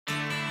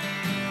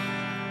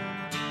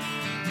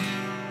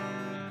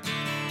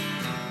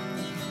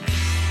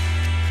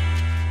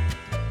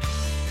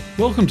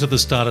Welcome to the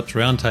Startups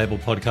Roundtable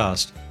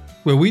podcast,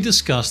 where we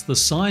discuss the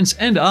science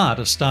and art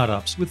of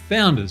startups with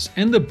founders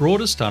and the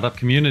broader startup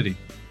community.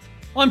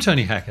 I'm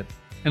Tony Hackett,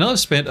 and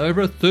I've spent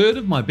over a third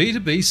of my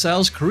B2B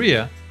sales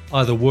career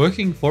either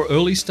working for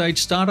early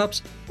stage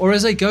startups or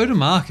as a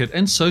go-to-market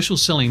and social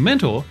selling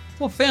mentor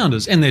for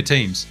founders and their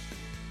teams.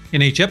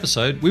 In each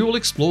episode, we will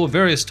explore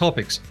various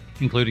topics,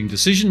 including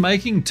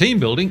decision-making, team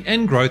building,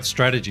 and growth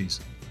strategies.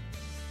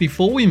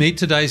 Before we meet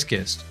today's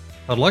guest,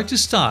 I'd like to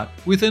start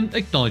with an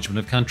acknowledgement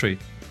of country.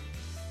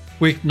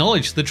 We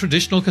acknowledge the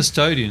traditional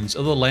custodians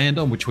of the land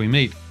on which we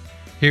meet.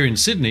 Here in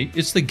Sydney,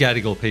 it's the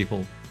Gadigal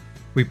people.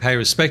 We pay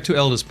respect to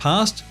elders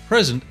past,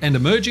 present, and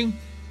emerging,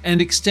 and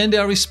extend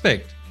our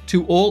respect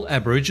to all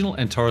Aboriginal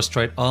and Torres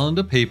Strait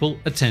Islander people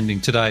attending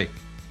today.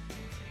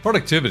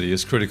 Productivity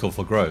is critical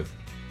for growth.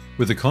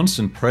 With the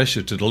constant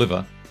pressure to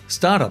deliver,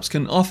 startups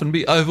can often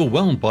be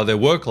overwhelmed by their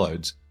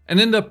workloads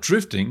and end up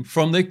drifting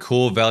from their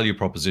core value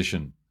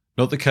proposition.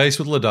 Not the case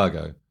with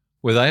Lodago,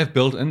 where they have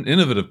built an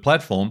innovative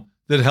platform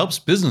that helps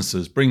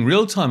businesses bring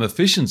real-time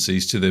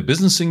efficiencies to their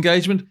business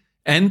engagement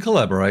and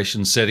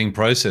collaboration setting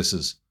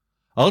processes,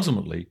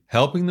 ultimately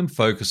helping them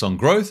focus on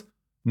growth,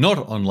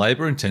 not on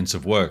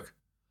labour-intensive work.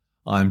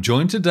 I am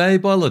joined today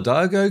by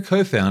Lodago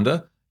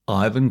co-founder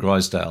Ivan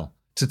Grisdale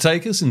to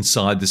take us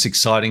inside this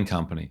exciting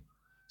company.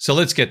 So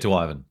let's get to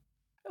Ivan.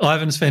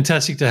 Ivan, it's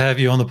fantastic to have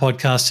you on the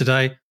podcast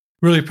today.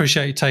 Really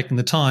appreciate you taking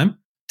the time.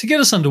 To get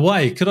us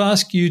underway, could I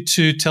ask you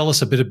to tell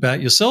us a bit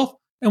about yourself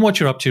and what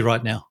you're up to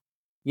right now?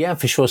 Yeah,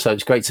 for sure. So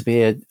it's great to be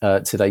here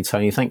today,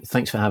 Tony.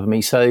 Thanks for having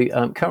me. So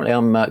currently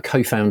I'm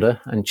co-founder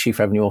and chief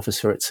revenue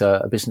officer at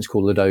a business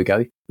called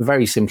Lodago.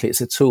 Very simply, it's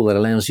a tool that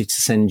allows you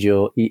to send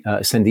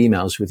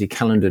emails with your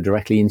calendar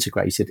directly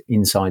integrated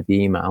inside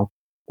the email.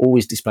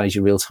 Always displays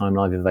your real-time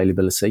live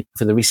availability.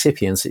 For the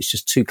recipients, it's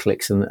just 2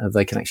 clicks and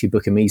they can actually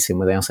book a meeting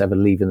without ever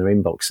leaving their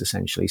inbox,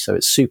 essentially. So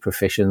it's super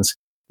efficient.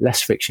 Less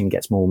friction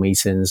gets more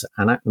meetings.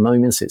 And at the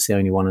moment, it's the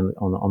only one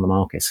on the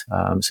market.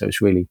 So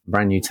it's really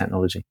brand new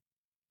technology.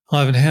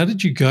 Ivan, how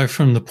did you go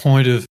from the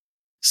point of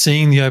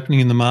seeing the opening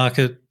in the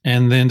market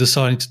and then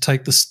deciding to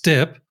take the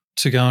step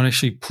to go and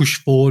actually push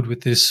forward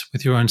with this,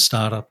 with your own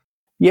startup?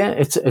 Yeah,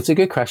 it's a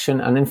good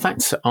question. And in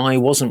fact, I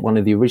wasn't one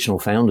of the original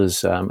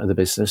founders of the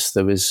business.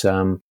 There was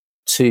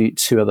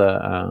two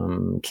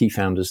other key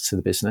founders to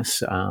the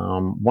business.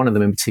 One of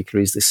them in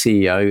particular is the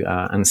CEO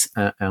and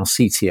our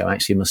CTO,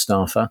 actually,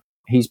 Mustafa.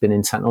 He's been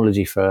in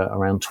technology for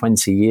around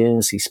 20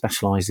 years. He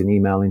specialized in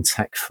email in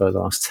tech for the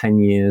last 10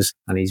 years,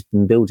 and he's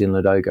been building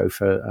Lodago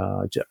for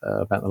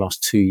about the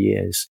last 2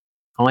 years.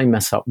 I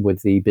met up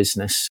with the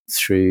business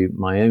through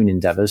my own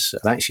endeavors.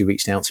 They actually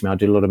reached out to me. I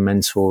did a lot of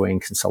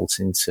mentoring,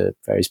 consulting to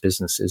various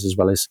businesses, as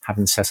well as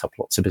having set up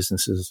lots of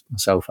businesses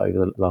myself over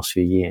the last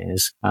few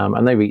years.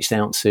 And they reached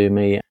out to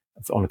me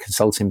on a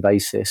consulting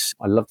basis.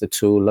 I love the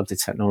tool, love the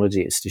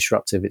technology. It's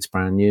disruptive, it's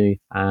brand new.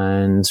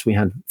 And we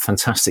had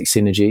fantastic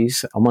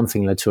synergies. And one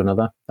thing led to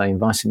another. They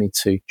invited me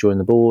to join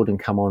the board and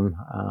come on,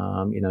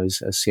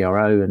 as a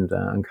CRO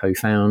and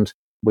co-found.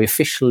 We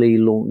officially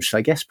launched,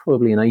 I guess,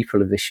 probably in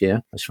April of this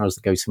year, as far as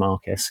the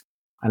go-to-market.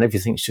 And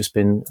everything's just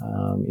been,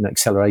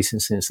 accelerating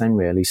since then,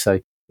 really.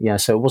 So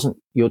it wasn't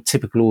your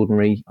typical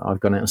ordinary, I've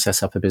gone out and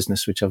set up a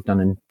business, which I've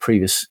done in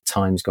previous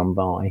times gone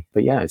by.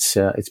 But yeah,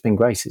 it's been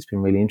great. It's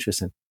been really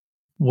interesting.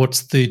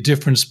 What's the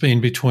difference been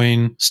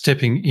between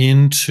stepping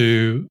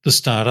into the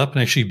startup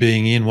and actually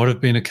being in? What have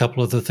been a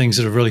couple of the things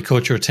that have really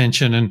caught your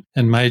attention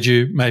and made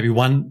you maybe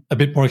one a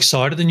bit more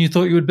excited than you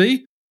thought you would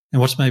be? And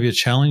what's maybe a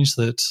challenge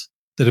that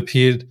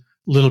appeared a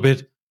little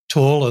bit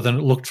taller than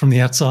it looked from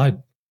the outside?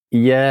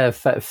 Yeah,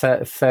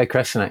 fair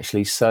question,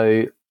 actually.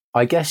 So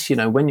I guess,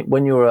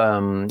 when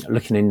you're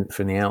looking in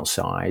from the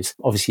outside,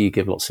 obviously you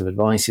give lots of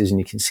advices and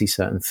you can see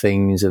certain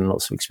things and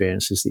lots of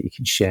experiences that you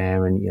can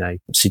share and,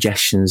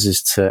 suggestions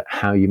as to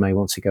how you may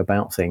want to go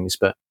about things.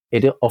 But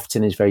it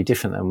often is very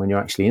different than when you're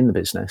actually in the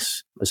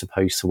business as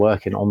opposed to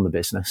working on the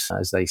business,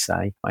 as they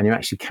say. And you're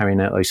actually carrying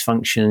out those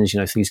functions.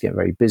 Things get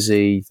very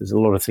busy. There's a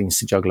lot of things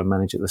to juggle and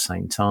manage at the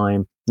same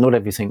time. Not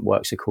everything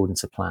works according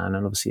to plan.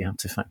 And obviously you have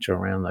to factor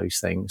around those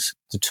things.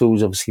 The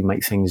tools obviously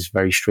make things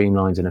very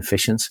streamlined and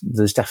efficient.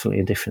 There's definitely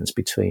a difference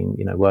between,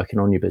 working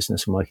on your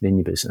business and working in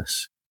your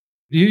business.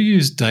 Do you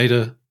use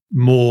data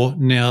more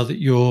now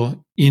that you're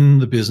in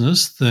the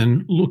business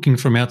than looking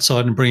from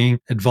outside and bringing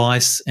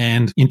advice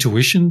and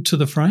intuition to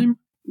the frame?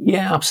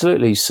 Yeah,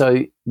 absolutely.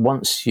 So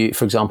once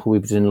for example,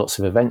 we've been doing lots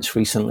of events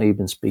recently,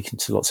 been speaking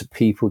to lots of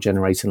people,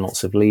 generating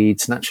lots of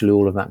leads. Naturally,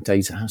 all of that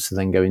data has to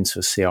then go into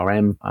a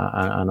CRM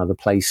and other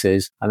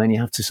places. And then you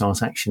have to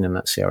start action in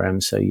that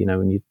CRM. So,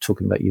 when you're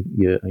talking about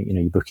you're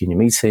booking your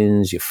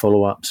meetings, your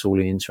follow-ups, all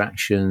the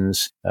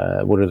interactions,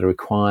 what are the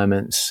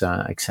requirements,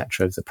 et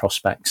cetera, of the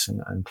prospects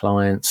and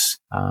clients.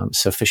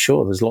 So for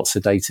sure, there's lots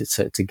of data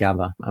to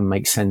gather and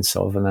make sense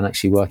of, and then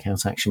actually work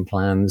out action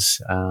plans,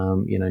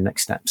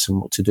 next steps and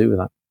what to do with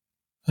that.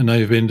 I know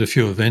you've been to a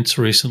few events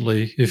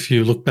recently. If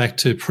you look back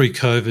to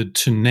pre-COVID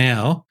to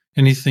now,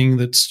 anything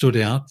that stood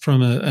out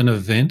from an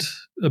event,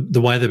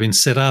 the way they've been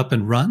set up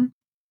and run?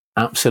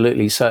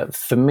 Absolutely. So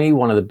for me,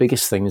 one of the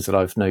biggest things that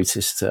I've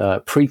noticed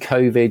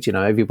pre-COVID,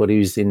 everybody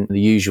was in the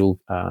usual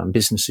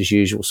business as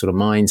usual sort of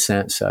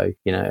mindset. So,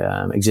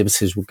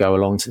 exhibitors would go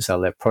along to sell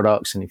their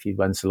products. And if you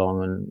went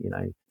along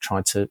and,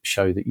 tried to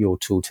show that your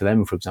tool to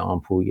them, for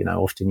example,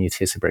 often you'd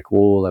hit a brick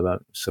wall. They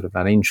weren't sort of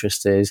that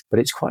interested. But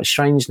it's quite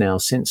strange now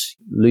since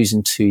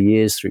losing 2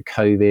 years through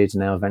COVID.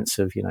 Now events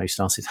have,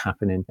 started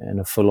happening in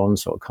a full-on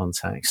sort of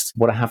context.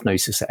 What I have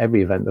noticed at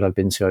every event that I've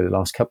been to over the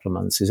last couple of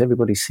months is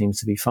everybody seems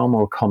to be far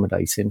more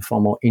accommodating, far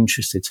more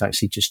interested to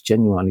actually just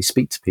genuinely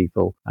speak to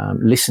people,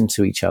 listen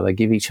to each other,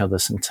 give each other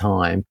some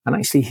time, and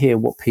actually hear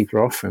what people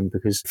are offering.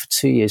 Because for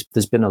 2 years,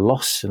 there's been a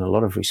loss in a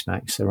lot of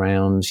respects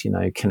around,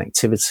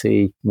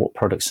 connectivity, what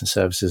products and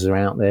services are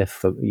out there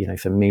for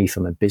me,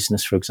 for my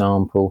business, for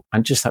example,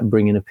 and just that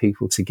bringing of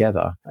people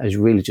together has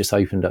really just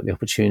opened up the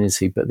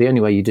opportunity. But the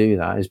only way you do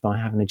that is by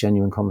having a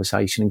genuine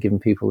conversation and giving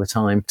people the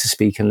time to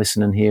speak and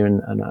listen and hear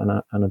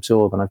and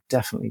absorb. And I've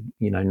definitely,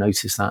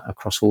 noticed that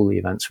across all the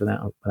events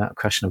without a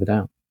question of a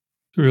doubt.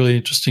 Really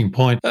interesting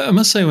point. I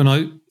must say, when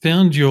I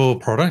found your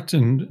product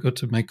and got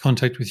to make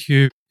contact with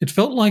you, it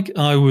felt like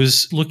I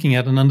was looking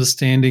at and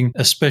understanding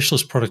a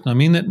specialist product. And I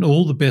mean that in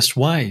all the best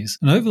ways.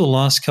 And over the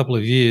last couple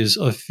of years,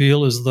 I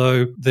feel as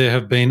though there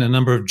have been a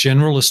number of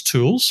generalist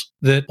tools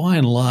that by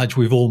and large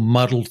we've all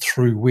muddled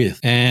through with.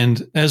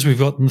 And as we've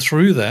gotten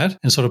through that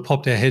and sort of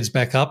popped our heads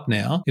back up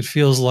now, it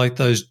feels like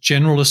those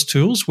generalist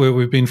tools where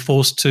we've been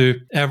forced to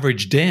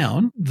average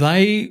down,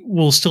 they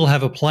will still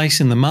have a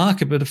place in the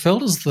market. But it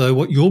felt as though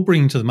what you're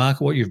bringing to the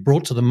market, what you've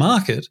brought to the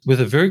market,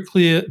 with a very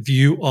clear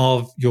view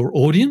of your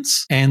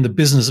audience and the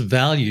business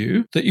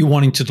value that you're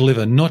wanting to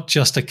deliver, not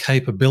just a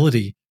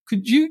capability.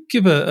 Could you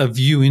give a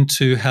view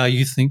into how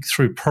you think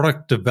through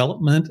product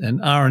development and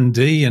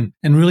R&D and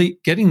really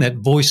getting that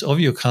voice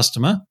of your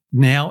customer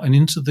now and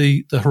into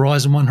the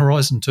Horizon 1,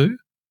 Horizon 2?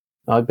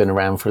 I've been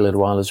around for a little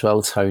while as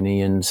well,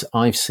 Tony, and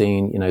I've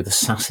seen, the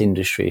SaaS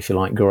industry, if you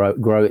like,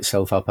 grow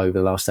itself up over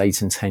the last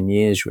 8 and 10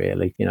 years,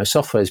 really.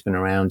 Software's been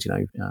around,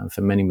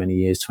 for many, many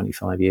years,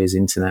 25 years,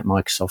 internet,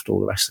 Microsoft, all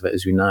the rest of it,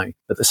 as we know.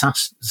 But the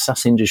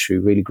SaaS industry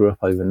really grew up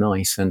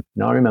overnight. And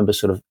I remember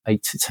sort of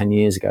 8 to 10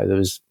 years ago, there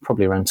was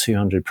probably around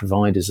 200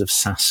 providers of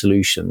SaaS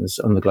solutions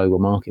on the global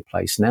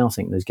marketplace. Now I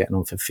think there's getting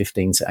on for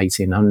 15 to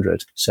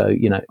 1,800. So,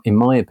 in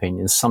my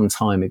opinion, some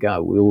time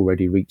ago, we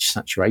already reached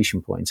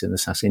saturation points in the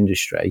SaaS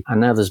industry. And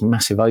now there's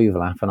massive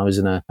overlap. And I was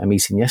in a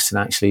meeting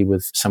yesterday, actually,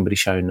 with somebody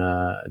showing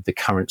the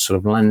current sort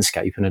of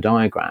landscape in a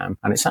diagram.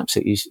 And it's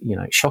absolutely,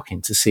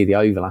 shocking to see the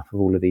overlap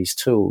of all of these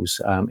tools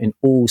in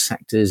all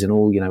sectors, in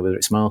all, whether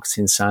it's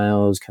marketing,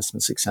 sales,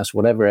 customer success,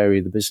 whatever area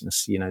of the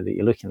business, that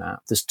you're looking at.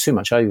 There's too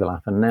much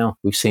overlap. And now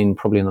we've seen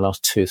probably in the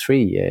last 2 or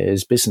 3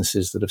 years,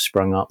 businesses that have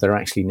sprung up, they're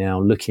actually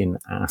now looking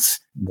at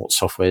what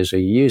softwares are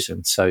you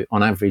using. So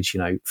on average,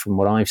 from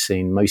what I've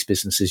seen, most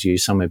businesses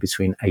use somewhere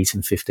between 8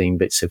 and 15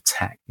 bits of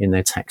tech in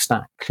their tech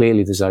stack.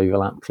 Clearly there's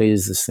overlap. Clearly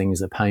there's things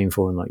they're paying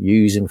for and not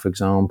using, for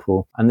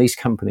example. And these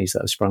companies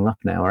that have sprung up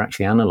now are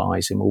actually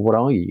analysing, well, what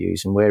are you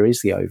using? Where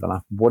is the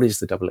overlap? What is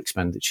the double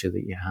expenditure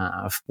that you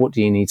have? What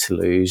do you need to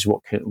lose?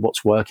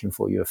 What's working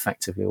for you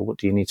effectively? Or what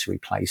do you need to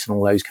replace? And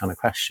all those kind of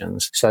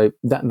questions. So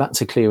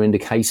that's a clear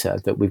indicator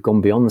that we've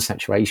gone beyond the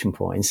saturation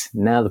points.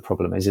 Now the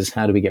problem is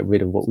how do we get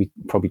rid of what we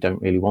probably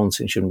don't really want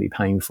and shouldn't be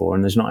paying for,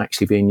 and there's not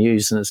actually being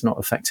used, and it's not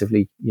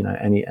effectively,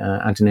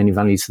 adding any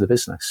value to the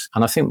business.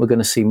 And I think we're going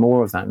to see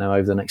more of that now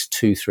over the next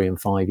 2, 3 and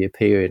 5 year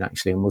period,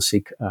 actually, and we'll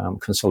see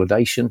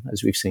consolidation,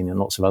 as we've seen in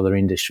lots of other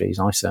industries.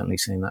 I've certainly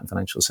seen that in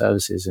financial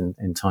services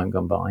in time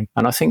gone by.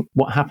 And I think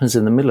what happens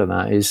in the middle of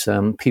that is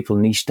people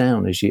niche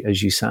down, as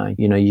you say.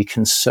 You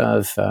can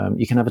serve,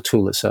 you can have a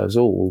tool that serves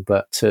all,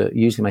 but to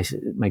usually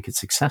make it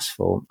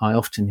successful, I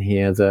often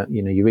hear that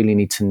you really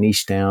need to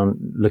niche down,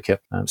 look at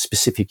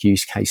specific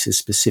use cases,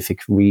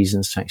 specific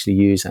reasons to actually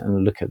use it,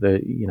 and look at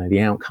the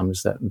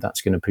outcomes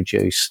that's going to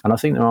produce. And I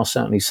think there are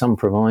certainly some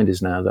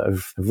providers now that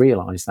have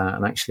realised that,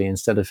 and actually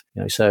instead of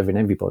serving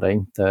everybody,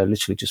 they're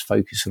literally just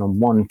focusing on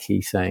one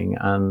key thing,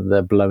 and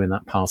they're blowing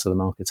that part of the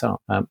market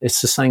up.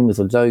 It's the same with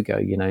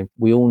Lodogo.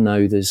 We all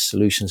know there's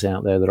solutions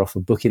out there that offer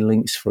booking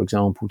links, for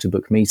example, to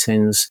book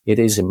meetings. It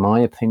is, in my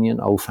opinion,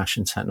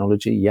 old-fashioned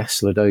technology.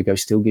 Yes, Lodogo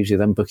still gives you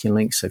them booking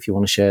links, so if you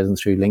want to share them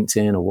through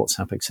LinkedIn or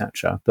WhatsApp,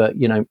 etc. But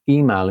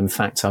email, in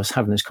fact, I was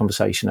having this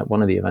conversation at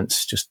one of the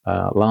events just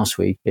last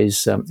week,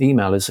 is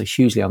email is a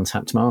hugely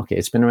untapped market.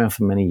 It's been around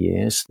for many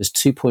years. There's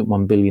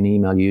 2.1 billion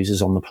email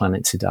users on the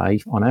planet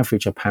today. On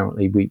average,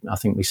 apparently, I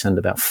think we send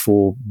about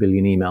 4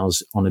 billion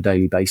emails on a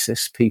daily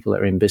basis. People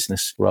that are in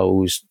business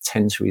roles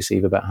tend to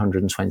receive about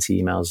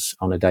 120 emails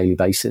on a daily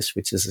basis,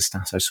 which is a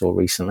stat I saw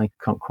recently.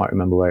 Can't quite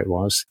remember where it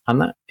was.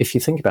 And that, if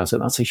you think about it,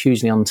 that's a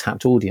hugely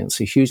untapped audience,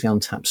 a hugely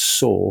untapped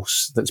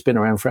source that's been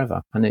around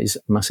forever, and it is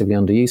massively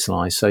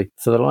underutilized. So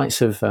for the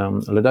likes of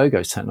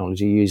Lodogo's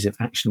technology, using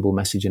actionable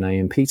messaging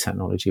AMP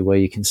technology, where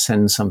you can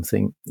send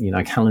something,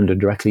 a calendar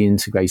directly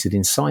integrated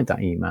inside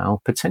that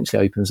email, potentially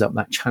obviously opens up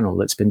that channel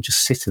that's been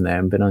just sitting there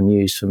and been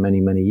unused for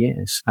many, many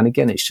years. And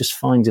again, it's just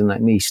finding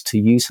that niche to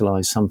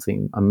utilize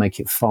something and make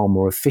it far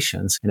more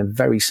efficient in a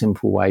very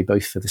simple way,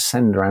 both for the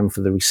sender and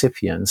for the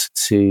recipient,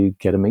 to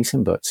get a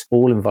meeting booked.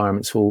 All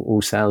environments,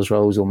 all sales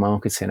roles, all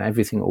marketing,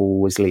 everything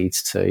always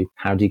leads to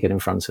how do you get in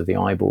front of the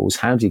eyeballs?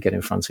 How do you get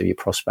in front of your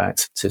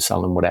prospect to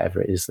sell them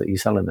whatever it is that you're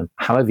selling them?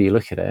 However you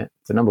look at it,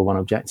 the number one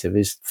objective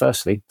is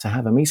firstly to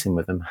have a meeting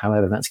with them,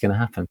 however that's going to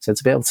happen. So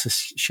to be able to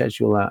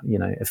schedule that,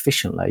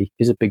 efficiently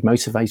is a big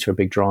motivator, a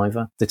big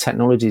driver. The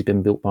technology has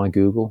been built by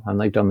Google and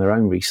they've done their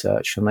own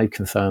research and they've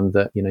confirmed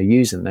that,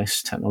 using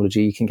this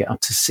technology, you can get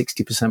up to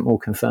 60% more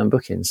confirmed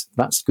bookings.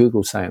 That's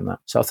Google saying that.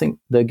 So I think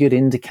they're good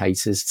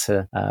indicators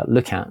to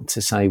look at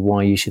to say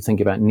why you should think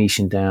about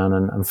niching down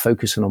and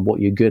focusing on what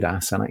you're good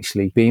at and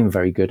actually being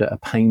very good at a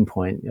pain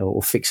point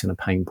or fixing a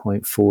pain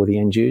point for the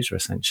end user,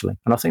 essentially.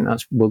 And I think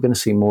we're going to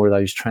see more of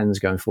those trends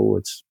going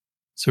forwards.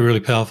 It's a really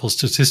powerful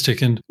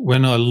statistic. And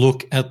when I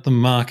look at the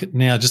market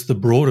now, just the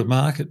broader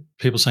market,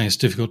 people saying it's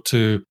difficult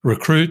to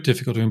recruit,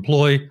 difficult to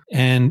employ.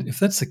 And if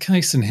that's the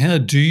case, then how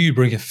do you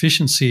bring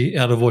efficiency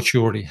out of what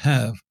you already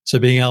have? So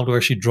being able to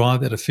actually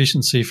drive that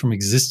efficiency from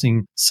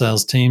existing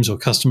sales teams or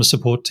customer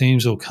support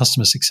teams or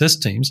customer success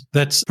teams,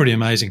 that's pretty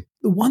amazing.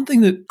 The one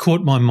thing that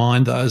caught my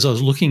mind, though, as I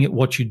was looking at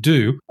what you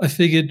do, I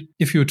figured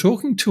if you were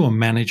talking to a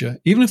manager,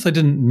 even if they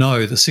didn't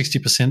know the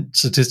 60%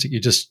 statistic you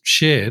just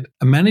shared,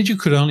 a manager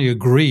could only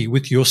agree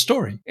with your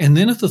story. And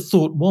then if the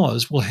thought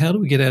was, well, how do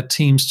we get our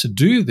teams to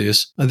do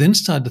this? I then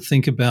started to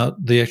think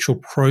about the actual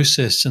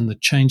process and the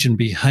change in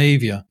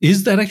behavior.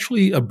 Is that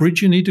actually a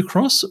bridge you need to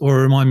cross,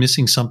 or am I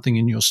missing something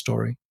in your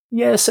story?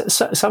 Yes,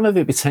 so some of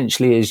it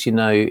potentially is,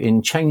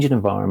 in changing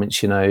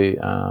environments, we've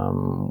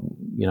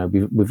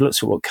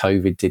looked at what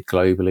COVID did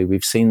globally.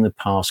 We've seen the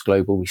past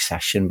global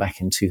recession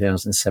back in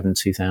 2007,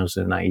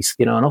 2008.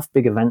 And off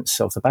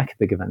the back of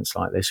big events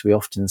like this, we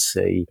often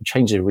see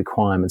changes of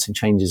requirements and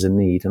changes of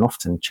need, and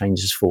often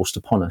changes forced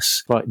upon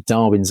us. Like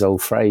Darwin's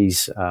old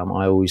phrase,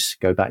 I always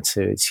go back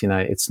to,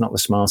 it's not the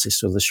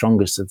smartest or the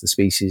strongest of the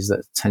species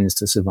that tends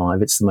to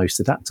survive, it's the most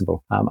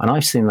adaptable. And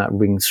I've seen that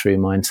ring through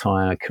my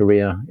entire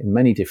career in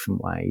many different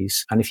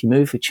ways. And if you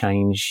move with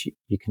change,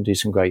 you can do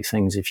some great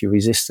things. If you're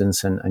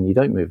resistant and you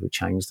don't move with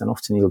change, then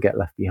often you'll get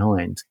left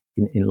behind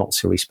in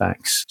lots of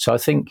respects. So I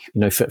think,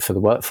 for the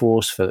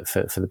workforce, for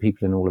the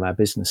people in all of our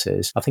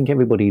businesses, I think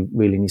everybody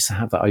really needs to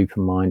have that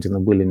open mind and the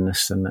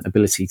willingness and the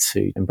ability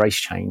to embrace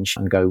change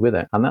and go with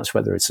it. And that's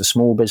whether it's a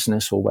small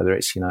business or whether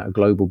it's, a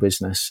global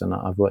business. And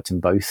I've worked in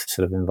both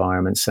sort of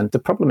environments. And the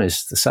problem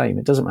is the same.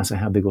 It doesn't matter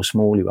how big or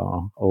small you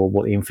are or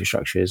what the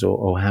infrastructure is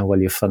or how well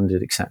you're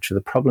funded, etc.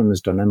 The problem is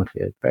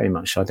dynamically very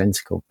much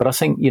identical. But I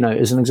think,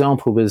 as an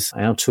example with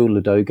our tool,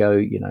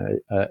 Lodogo,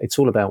 it's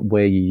all about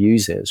where you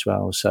use it as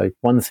well. So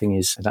one thing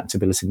is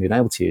adaptability and being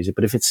able to use it.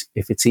 But if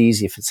it's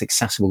easy, if it's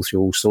accessible through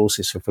all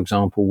sources. So, for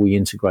example, we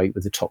integrate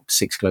with the top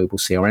 6 global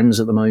CRMs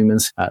at the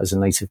moment as a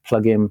native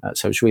plugin.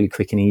 So it's really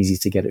quick and easy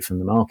to get it from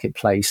the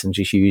marketplace and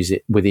just use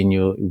it within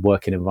your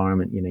working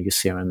environment, your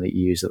CRM that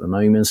you use at the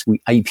moment.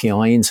 We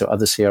API into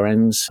other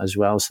CRMs as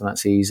well, so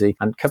that's easy.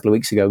 And a couple of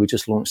weeks ago, we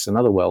just launched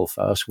another world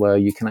first where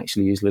you can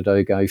actually use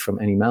Lodogo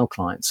from any mail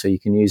client. So you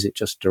can use it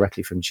just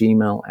directly from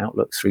Gmail,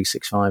 Outlook,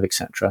 365,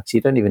 etc. So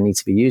you don't even need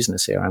to be using a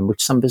CRM,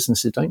 which some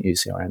businesses don't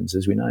use CRM.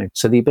 As we know.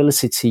 So the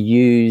ability to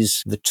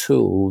use the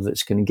tool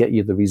that's going to get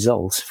you the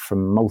results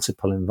from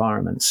multiple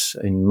environments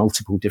in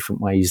multiple different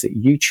ways that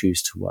you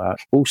choose to work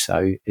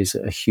also is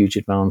a huge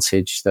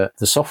advantage that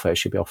the software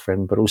should be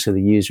offering, but also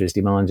the user is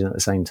demanding at the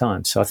same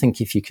time. So I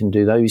think if you can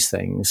do those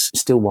things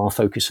still while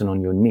focusing on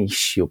your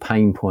niche, your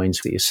pain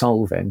points that you're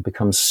solving,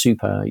 becomes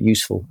super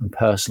useful and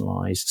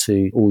personalized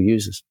to all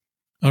users.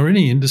 Are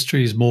any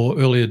industries more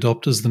early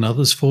adopters than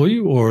others for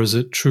you, or is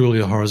it truly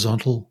a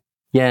horizontal?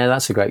 Yeah,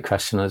 that's a great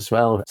question as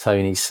well,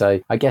 Tony.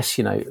 So I guess,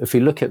 if we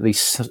look at the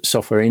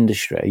software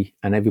industry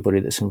and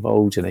everybody that's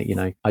involved in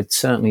it, I'd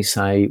certainly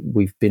say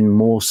we've been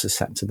more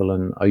susceptible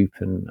and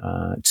open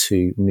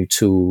to new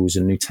tools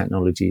and new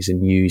technologies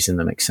and using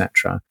them,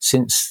 etc.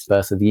 Since the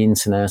birth of the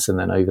internet, and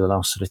then over the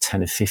last sort of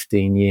 10 or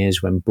 15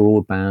 years when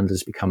broadband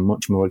has become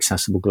much more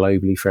accessible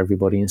globally for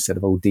everybody instead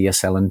of old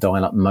DSL and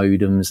dial-up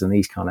modems and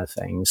these kind of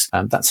things,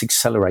 that's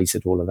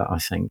accelerated all of that, I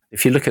think.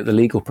 If you look at the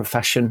legal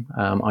profession,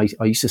 I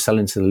used to sell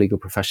into the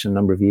legal profession a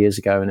number of years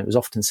ago, and it was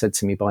often said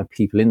to me by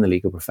people in the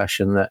legal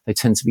profession that they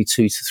tend to be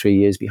 2 to 3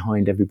 years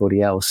behind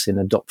everybody else in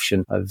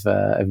adoption of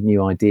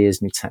new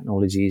ideas, new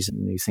technologies, and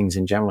new things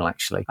in general,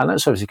 actually. And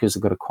that's obviously because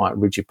they've got a quite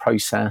rigid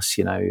process,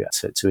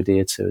 to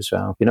adhere to as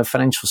well.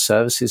 Financial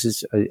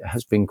services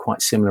has been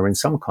quite similar in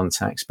some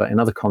contexts, but in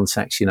other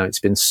contexts, it's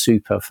been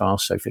super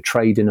fast. So for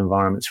trading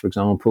environments, for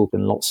example,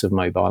 and lots of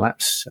mobile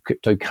apps,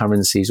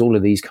 cryptocurrencies, all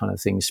of these kind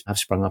of things have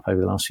sprung up over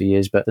the last few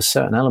years. But there's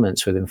certain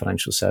elements within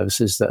financial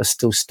services that are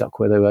still stuck stuck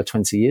where they were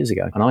 20 years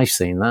ago. And I've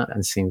seen that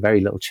and seen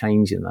very little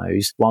change in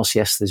those. Whilst,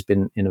 yes, there's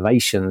been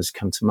innovations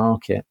come to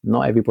market,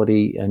 not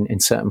everybody in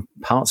certain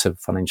parts of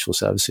financial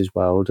services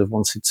world have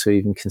wanted to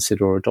even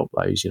consider or adopt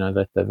those.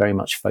 They're very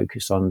much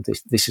focused on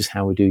this is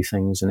how we do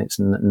things, and it's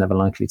never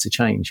likely to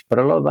change. But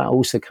a lot of that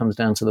also comes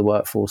down to the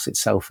workforce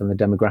itself and the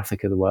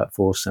demographic of the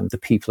workforce and the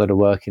people that are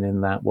working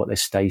in that, what their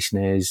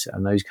station is,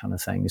 and those kind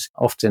of things.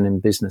 Often in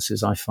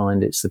businesses, I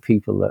find it's the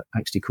people that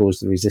actually cause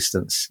the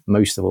resistance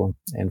most of all,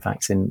 in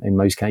fact, in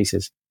most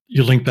cases.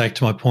 You link back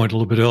to my point a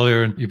little bit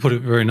earlier, and you put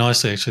it very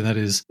nicely, actually. That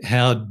is,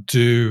 how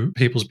do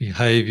people's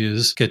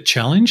behaviours get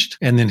challenged,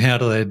 and then how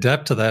do they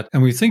adapt to that?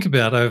 And we think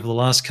about over the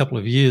last couple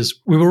of years,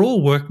 we were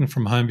all working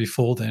from home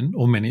before then,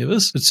 or many of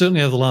us, but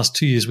certainly over the last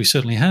 2 years, we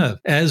certainly have.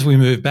 As we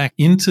move back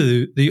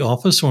into the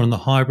office or in the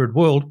hybrid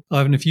world,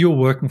 even if you're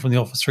working from the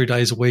office 3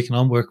 days a week and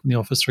I'm working from the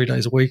office 3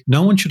 days a week,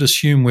 no one should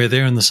assume we're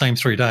there in the same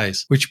 3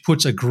 days, which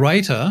puts a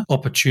greater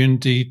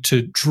opportunity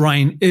to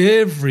drain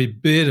every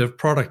bit of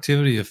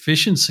productivity,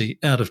 efficiency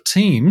out of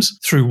teams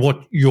through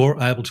what you're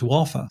able to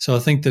offer. So I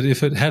think that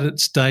if it had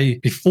its day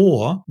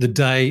before, the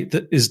day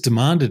that is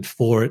demanded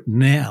for it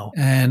now,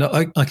 and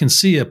I can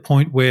see a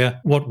point where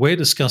what we're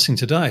discussing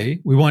today,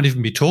 we won't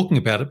even be talking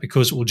about it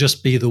because it will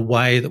just be the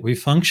way that we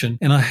function.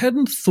 And I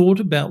hadn't thought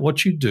about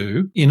what you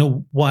do in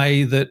a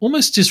way that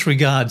almost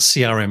disregards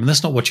CRM. And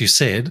that's not what you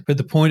said, but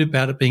the point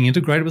about it being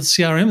integrated with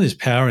CRM, there's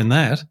power in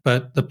that.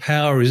 But the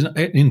power is,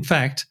 in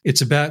fact,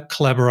 it's about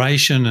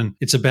collaboration and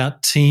it's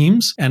about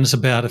teams and it's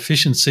about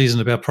efficiencies and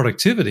about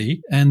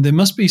productivity. And there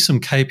must be some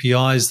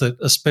KPIs that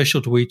are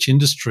special to each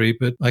industry,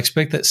 but I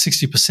expect that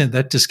 60%,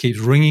 that just keeps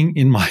ringing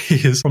in my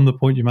ears from the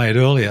point you made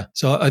earlier.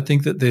 So I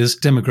think that there's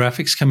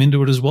demographics come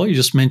into it as well. You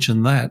just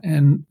mentioned that.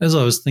 And as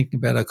I was thinking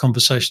about our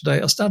conversation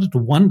today, I started to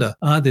wonder,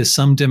 are there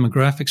some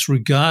demographics,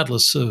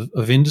 regardless of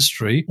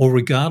industry or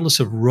regardless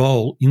of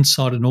role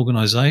inside an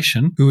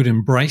organization, who would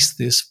embrace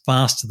this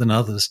faster than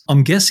others?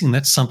 I'm guessing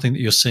that's something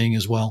that you're seeing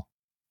as well.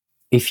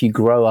 If you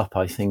grow up,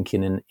 I think,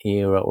 in an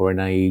era or an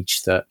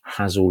age that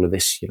has all of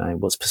this,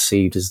 what's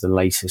perceived as the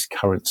latest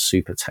current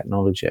super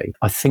technology,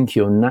 I think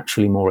you're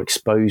naturally more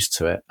exposed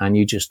to it and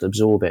you just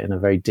absorb it in a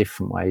very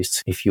different way.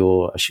 If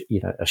you're,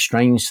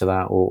 estranged to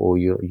that or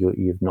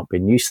you've not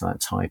been used to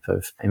that type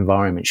of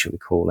environment, should we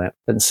call it,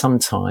 then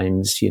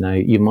sometimes,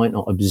 you might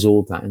not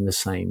absorb that in the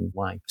same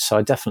way. So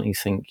I definitely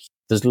think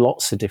there's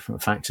lots of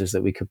different factors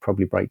that we could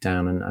probably break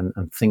down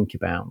and think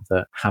about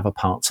that have a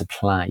part to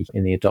play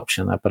in the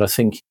adoption of that. But I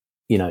think,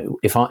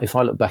 if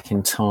I look back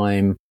in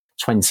time,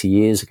 20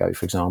 years ago,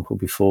 for example,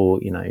 before,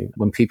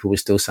 when people were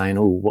still saying,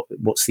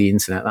 what's the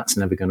internet? That's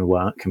never going to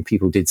work. And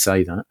people did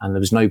say that. And there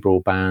was no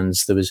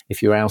broadbands.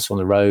 If you were out on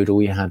the road,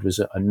 all you had was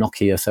a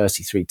Nokia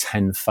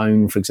 3310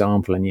 phone, for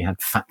example, and you had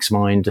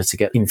FaxMinder to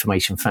get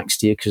information faxed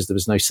to you because there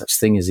was no such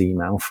thing as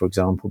email, for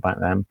example,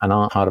 back then. And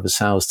I'm part of a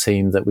sales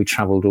team that we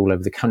traveled all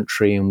over the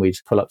country and we'd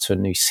pull up to a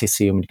new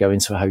city and we'd go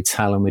into a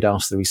hotel and we'd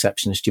ask the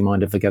receptionist, do you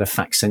mind if I get a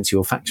fax sent to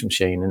your fax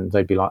machine? And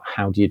they'd be like,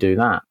 how do you do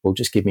that? Well,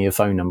 just give me your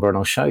phone number and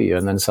I'll show you.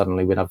 And then suddenly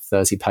we'd have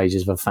 30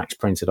 pages of a fax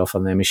printed off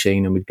on their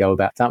machine and we'd go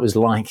about. That was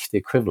like the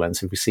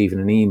equivalent of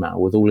receiving an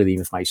email with all of the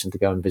information to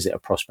go and visit a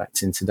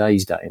prospect in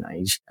today's day and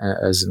age,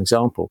 as an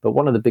example. But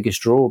one of the biggest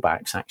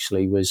drawbacks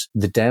actually was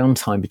the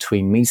downtime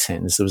between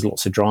meetings. There was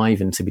lots of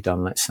driving to be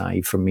done, let's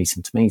say, from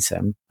meeting to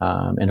meeting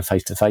in a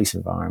face-to-face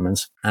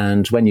environment.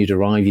 And when you'd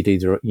arrive,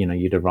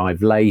 you'd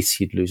arrive late,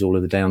 you'd lose all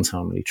of the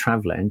downtime when you're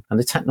traveling. And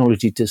the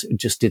technology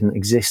just didn't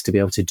exist to be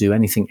able to do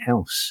anything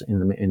else in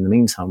the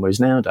meantime. Whereas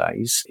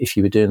nowadays, if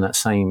you were doing that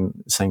same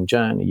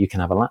journey, you can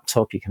have a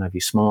laptop, you can have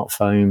your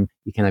smartphone,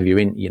 you can have your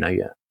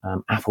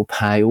Apple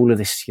Pay, all of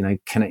this,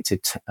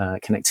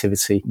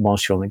 connectivity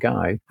whilst you're on the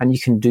go. And you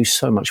can do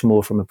so much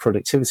more from a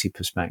productivity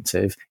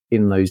perspective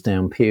in those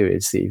down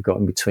periods that you've got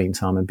in between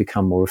time and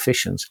become more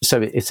efficient.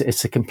 So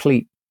it's a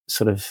complete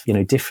sort of,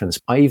 difference.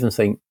 I even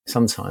think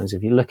sometimes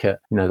if you look at,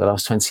 the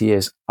last 20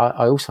 years,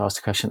 I also asked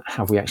the question,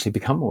 have we actually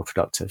become more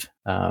productive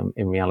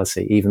in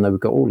reality, even though we've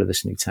got all of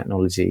this new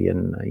technology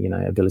and,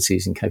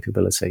 abilities and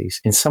capabilities?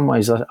 In some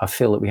ways, I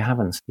feel that we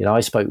haven't. I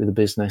spoke with a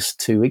business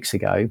 2 weeks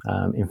ago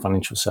in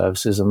financial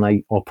services, and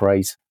they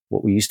operate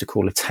what we used to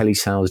call a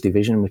telesales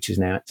division, which is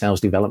now sales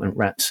development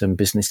reps and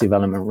business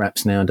development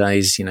reps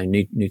nowadays,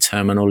 new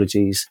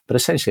terminologies. But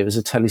essentially, it was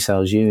a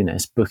telesales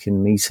unit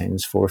booking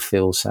meetings for a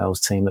field sales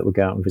team that would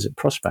go out and visit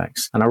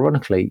prospects. And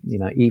ironically,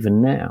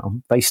 even now,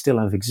 they still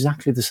have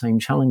exactly the same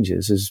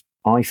challenges as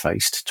I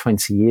faced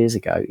 20 years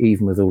ago,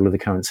 even with all of the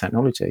current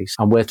technologies.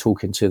 And we're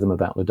talking to them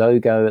about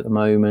Lodogo at the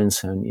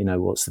moment and,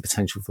 what's the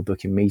potential for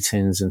booking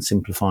meetings and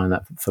simplifying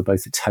that for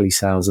both the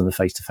telesales and the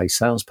face-to-face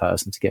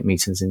salesperson to get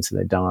meetings into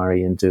their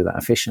diary and do that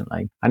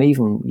efficiently. And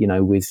even,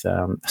 with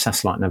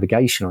satellite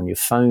navigation on your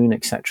phone,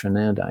 etc.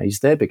 nowadays,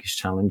 their biggest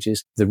challenge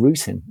is the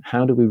routing.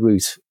 How do we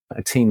route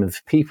a team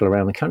of people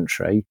around the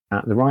country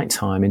at the right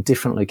time in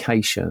different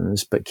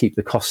locations, but keep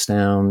the costs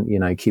down,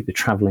 keep the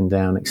traveling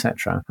down,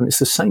 etc. And it's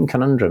the same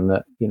conundrum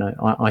that,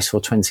 I saw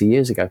 20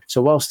 years ago.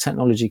 So whilst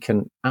technology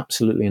can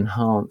absolutely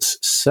enhance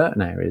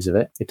certain areas of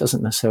it, it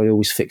doesn't necessarily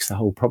always fix the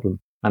whole problem.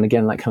 And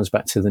again, that comes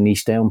back to the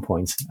niche down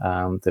point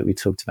that we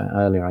talked about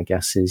earlier, I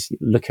guess, is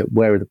look at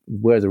where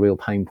are the real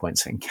pain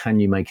points, and can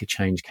you make a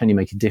change? Can you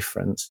make a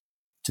difference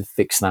to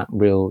fix that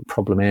real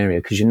problem area?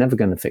 Because you're never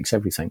going to fix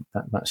everything.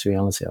 That's the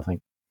reality, I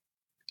think.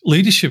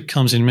 Leadership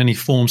comes in many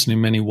forms and in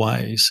many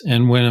ways.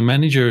 And when a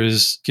manager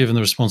is given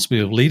the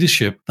responsibility of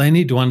leadership, they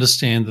need to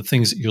understand the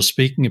things that you're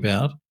speaking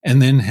about and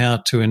then how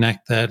to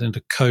enact that and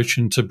to coach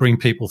and to bring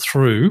people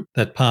through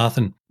that path.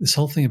 And this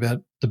whole thing about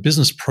the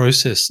business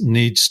process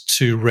needs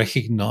to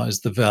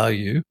recognize the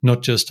value,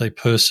 not just a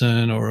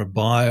person or a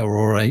buyer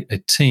or a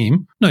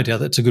team. No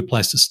doubt that's a good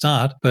place to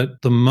start.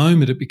 But the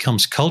moment it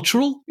becomes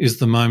cultural is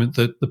the moment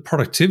that the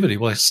productivity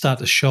will start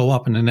to show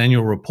up in an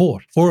annual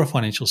report for a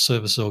financial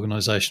service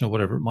organization or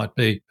whatever it might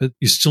be. But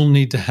you still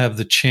need to have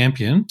the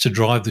champion to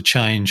drive the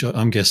change,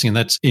 I'm guessing. And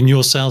that's in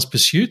your sales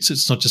pursuits.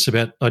 It's not just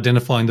about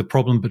identifying the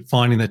problem, but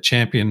finding that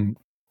champion.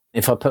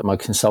 If I put my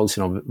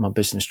consulting or my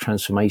business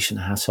transformation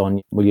hat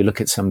on, well, you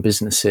look at some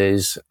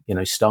businesses,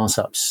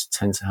 startups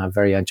tend to have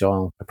very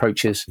agile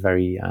approaches,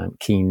 very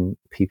keen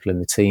people in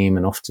the team.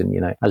 And often,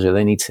 as with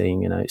any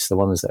team, it's the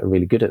ones that are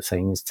really good at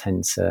things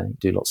tend to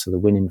do lots of the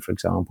winning, for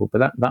example.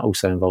 But that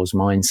also involves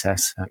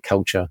mindset,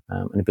 culture,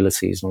 and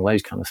abilities and all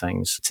those kind of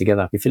things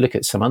together. If you look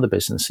at some other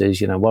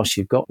businesses, whilst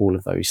you've got all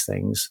of those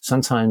things,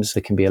 sometimes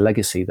there can be a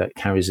legacy that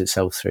carries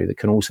itself through that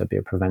can also be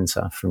a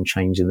preventer from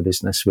changing the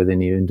business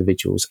within your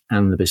individuals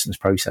and the business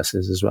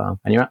processes as well.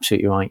 And you're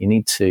absolutely right. You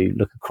need to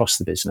look across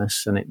the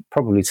business, and it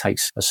probably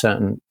takes a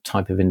certain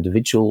type of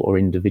individual or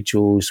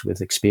individuals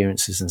with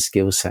experiences and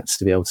skill sets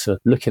to be able to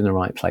look in the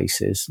right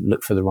places,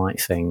 look for the right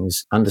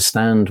things,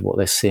 understand what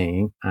they're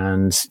seeing,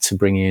 and to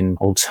bring in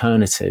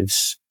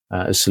alternatives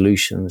as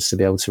solutions to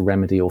be able to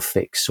remedy or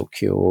fix or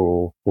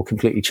cure or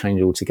completely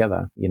change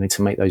altogether,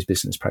 to make those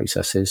business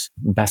processes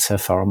better,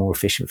 far more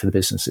efficient for the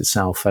business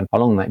itself. And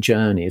along that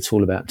journey, it's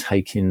all about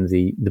taking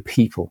the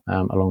people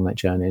along that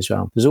journey as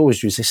well. There's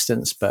always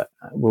resistance, but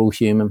we're all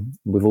human.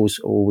 We've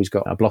always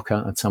got a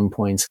blocker at some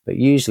point, but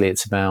usually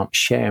it's about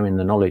sharing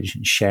the knowledge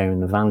and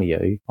sharing the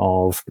value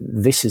of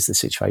this is the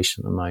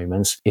situation at the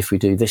moment. If we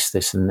do this,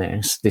 this and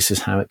this is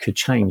how it could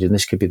change. And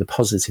this could be the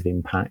positive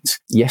impact.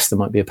 Yes, there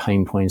might be a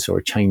pain point or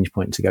a change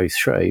point to go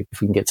through.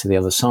 If we can get to the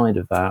other side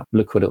of that,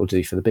 look what it will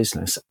do for the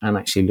business, and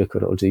actually look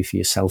what it will do for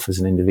yourself as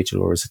an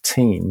individual or as a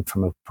team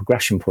from a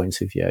progression point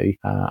of view,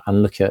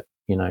 and look at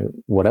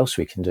what else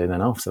we can do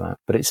then after that.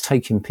 But it's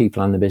taking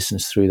people and the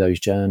business through those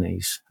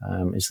journeys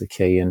is the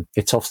key. And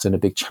it's often a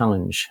big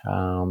challenge.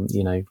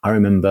 I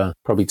remember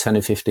probably 10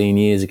 or 15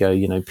 years ago,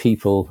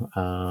 people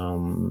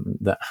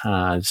that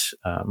had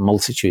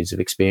multitudes of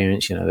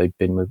experience, they'd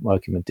been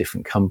working with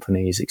different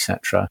companies,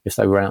 etc. If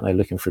they were out there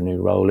looking for a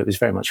new role, it was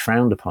very much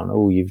frowned upon.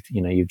 Oh, you've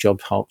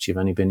job hopped, you've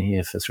only been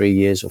here for 3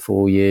 years or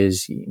 4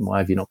 years. Why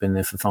have you not been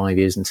there for 5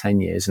 years and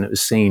 10 years? And it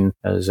was seen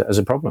as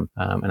a problem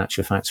in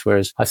actual fact.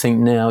 Whereas I think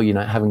now,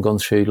 having gone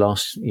through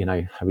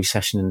a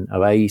recession in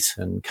 2008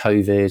 and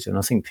COVID, and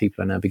I think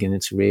people are now beginning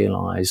to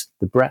realise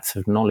the breadth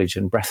of knowledge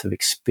and breadth of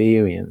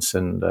experience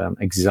and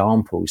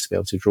examples to be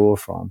able to draw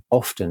from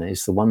often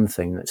is the one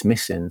thing that's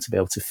missing to be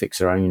able to fix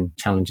their own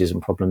challenges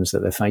and problems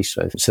that they're faced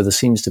with. So there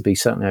seems to be,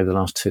 certainly over the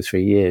last 2 or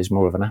 3 years,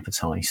 more of an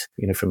appetite,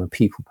 from a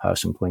people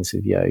person point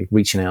of view,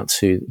 reaching out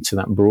to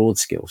that broad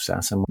skill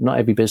set. And not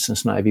every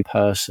business, not every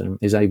person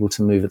is able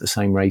to move at the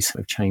same rate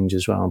of change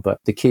as well. But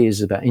the key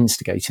is about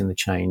instigating the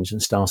change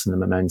and starting the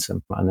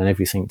momentum, and then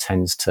everything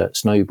tends to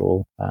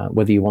snowball,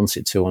 whether you want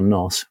it to or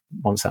not.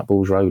 Once that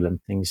ball's rolling,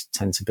 things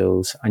tend to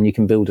build, and you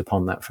can build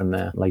upon that from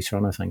there later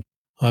on, I think.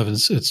 Ivan,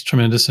 it's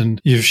tremendous.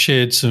 And you've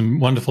shared some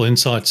wonderful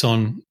insights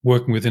on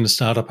working within a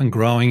startup and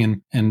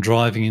growing and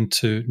driving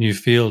into new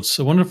fields.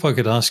 So I wonder if I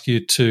could ask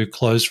you to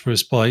close for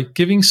us by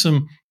giving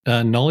some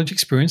knowledge,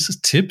 experiences,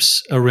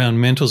 tips around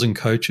mentors and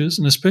coaches,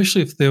 and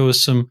especially if there were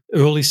some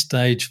early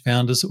stage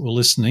founders that were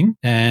listening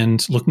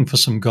and looking for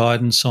some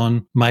guidance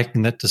on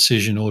making that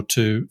decision or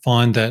to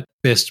find that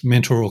best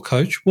mentor or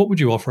coach, what would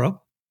you offer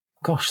up?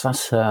 Gosh,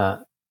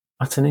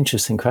 that's an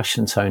interesting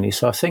question, Tony.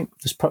 So I think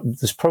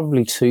there's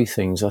probably two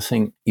things. I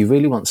think you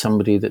really want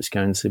somebody that's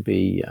going to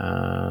be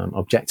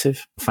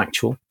objective,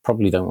 factual.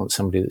 Probably don't want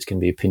somebody that's going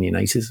to be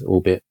opinionated,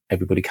 albeit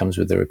everybody comes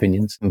with their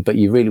opinions. But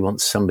you really want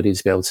somebody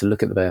to be able to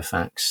look at the bare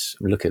facts,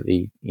 look at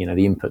the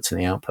inputs and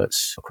the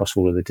outputs across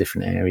all of the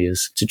different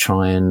areas to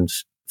try and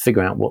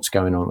figure out what's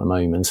going on at the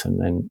moment,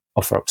 and then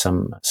offer up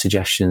some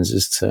suggestions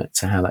as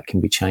to how that can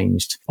be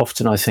changed.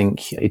 Often I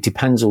think it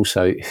depends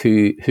also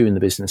who in the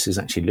business is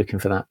actually looking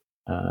for that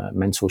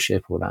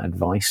mentorship or that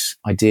advice.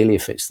 Ideally,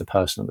 if it's the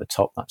person at the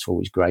top, that's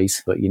always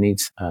great, but you need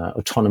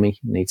autonomy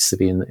needs to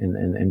be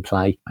in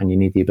play, and you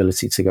need the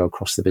ability to go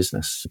across the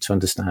business to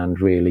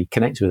understand, really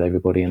connect with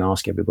everybody and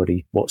ask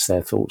everybody what's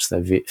their thoughts,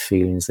 their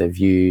feelings, their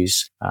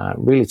views,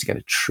 really to get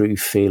a true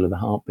feel of the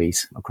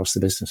heartbeat across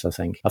the business. I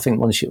think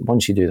once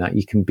you do that,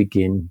 you can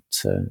begin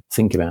to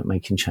think about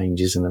making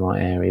changes in the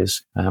right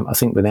areas. I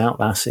think without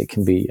that, it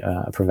can be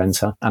a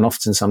preventer, and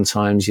often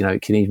sometimes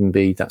it can even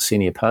be that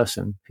senior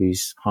person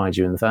who's hired you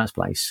you in the first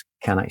place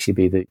can actually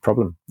be the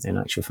problem, in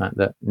actual fact,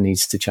 that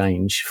needs to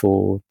change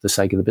for the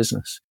sake of the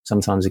business.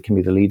 Sometimes it can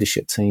be the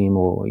leadership team,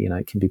 or,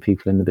 it can be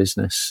people in the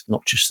business,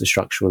 not just the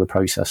structure or the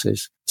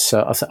processes.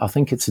 So I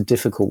think it's a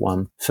difficult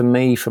one. For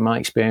me, from my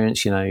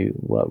experience,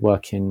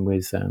 working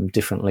with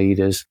different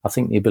leaders, I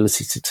think the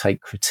ability to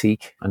take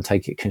critique and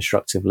take it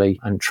constructively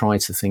and try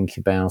to think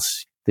about,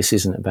 this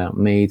isn't about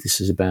me, this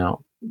is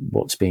about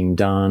what's being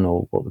done,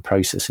 or what the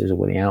process is, or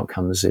what the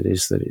outcomes it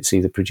is that it's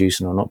either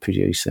producing or not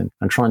producing,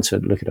 and trying to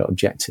look at it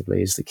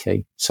objectively is the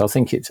key. So I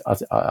think it's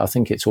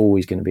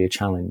always going to be a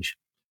challenge.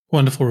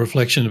 Wonderful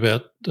reflection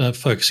about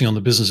focusing on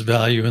the business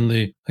value and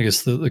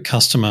the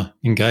customer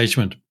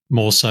engagement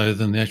more so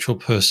than the actual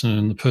person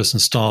and the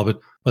person's style. But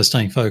by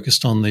staying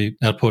focused on the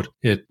output,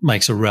 it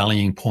makes a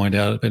rallying point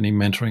out of any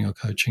mentoring or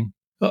coaching.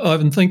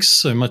 Ivan, thanks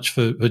so much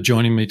for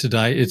joining me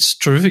today. It's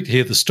terrific to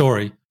hear the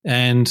story,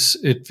 and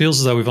it feels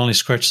as though we've only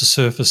scratched the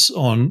surface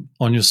on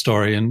your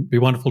story, and it'd be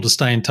wonderful to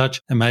stay in touch,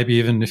 and maybe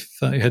even if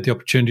you had the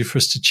opportunity for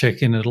us to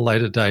check in at a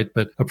later date.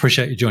 But I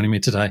appreciate you joining me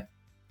today.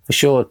 For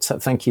sure.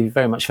 Thank you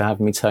very much for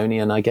having me, Tony.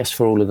 And I guess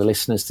for all of the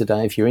listeners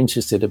today, if you're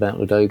interested about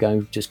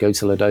Ladogo, just go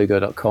to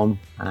ladogo.com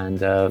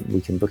and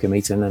we can book a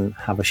meeting and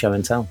have a show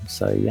and tell.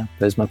 So yeah,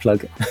 there's my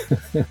plug.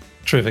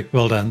 Terrific.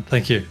 Well done.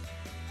 Thank you.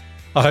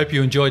 I hope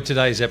you enjoyed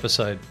today's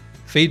episode.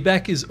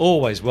 Feedback is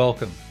always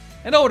welcome,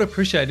 and I would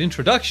appreciate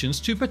introductions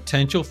to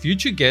potential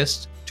future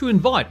guests to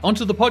invite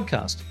onto the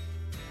podcast.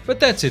 But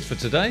that's it for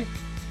today.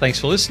 Thanks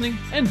for listening,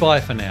 and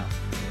bye for now.